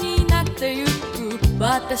カになってゆく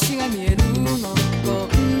私が見えるの。こ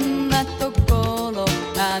んなところ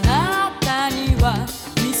あなたには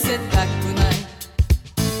見せたくない。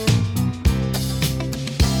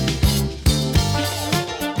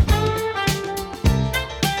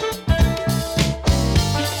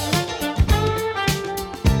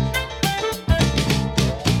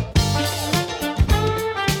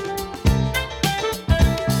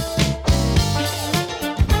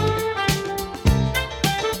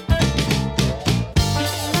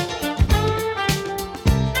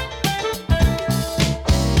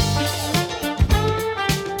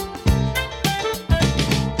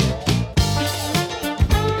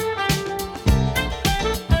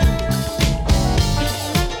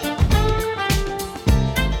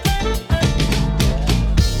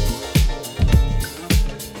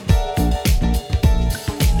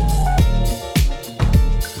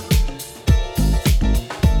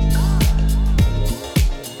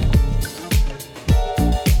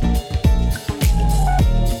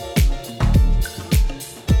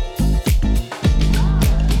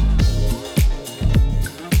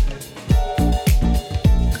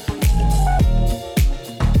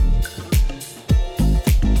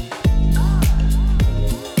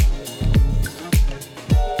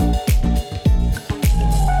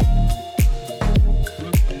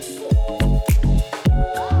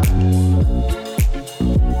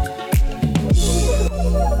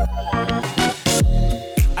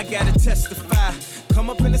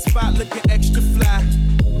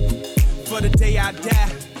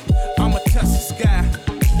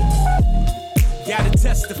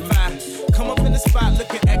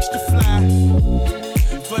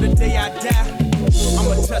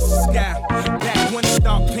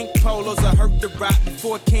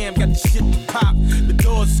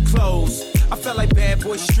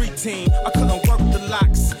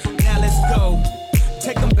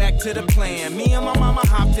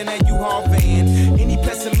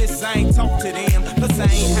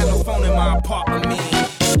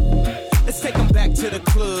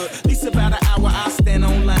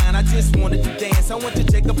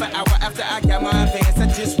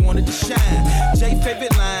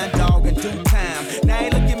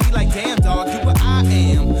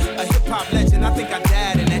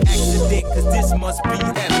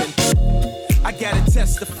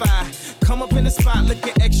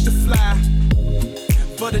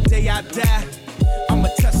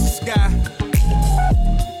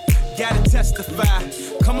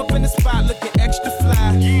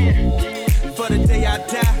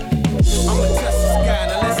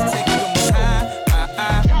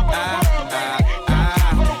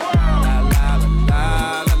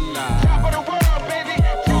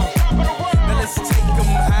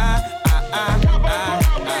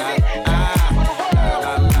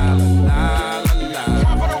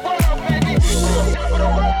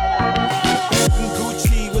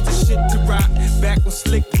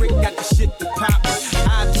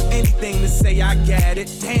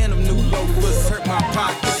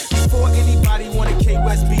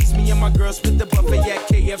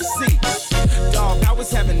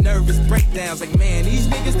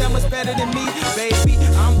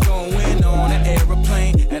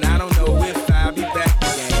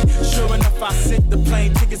Sure the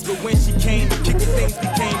plane tickets, but when she came, the kicker things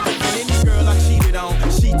became different. Any girl I cheated on,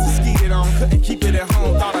 sheets and skeeted on, couldn't keep it at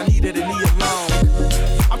home, thought I needed a knee alone.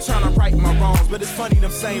 I'm trying to right my wrongs, but it's funny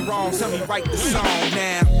them same wrongs tell me write the song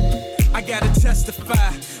now. I gotta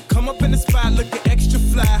testify, come up in the spot looking extra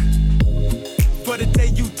fly. For the day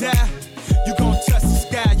you die, you gon' touch the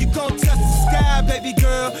sky, you gon' touch the sky, baby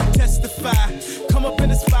girl, testify. Come up in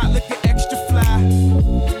the spot looking extra fly.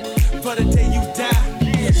 For the day you die,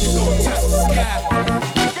 you gon' touch the sky.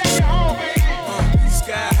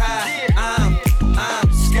 Sky high, I'm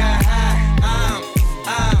sky high, I'm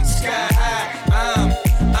sky high,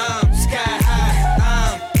 I'm sky high,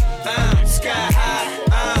 I'm sky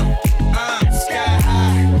high, I'm sky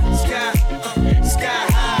high, sky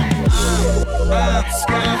high, I'm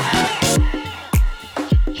sky high.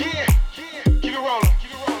 Yeah, keep it rolling,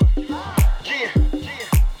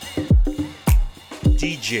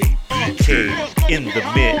 DJ BK in the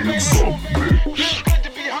mix.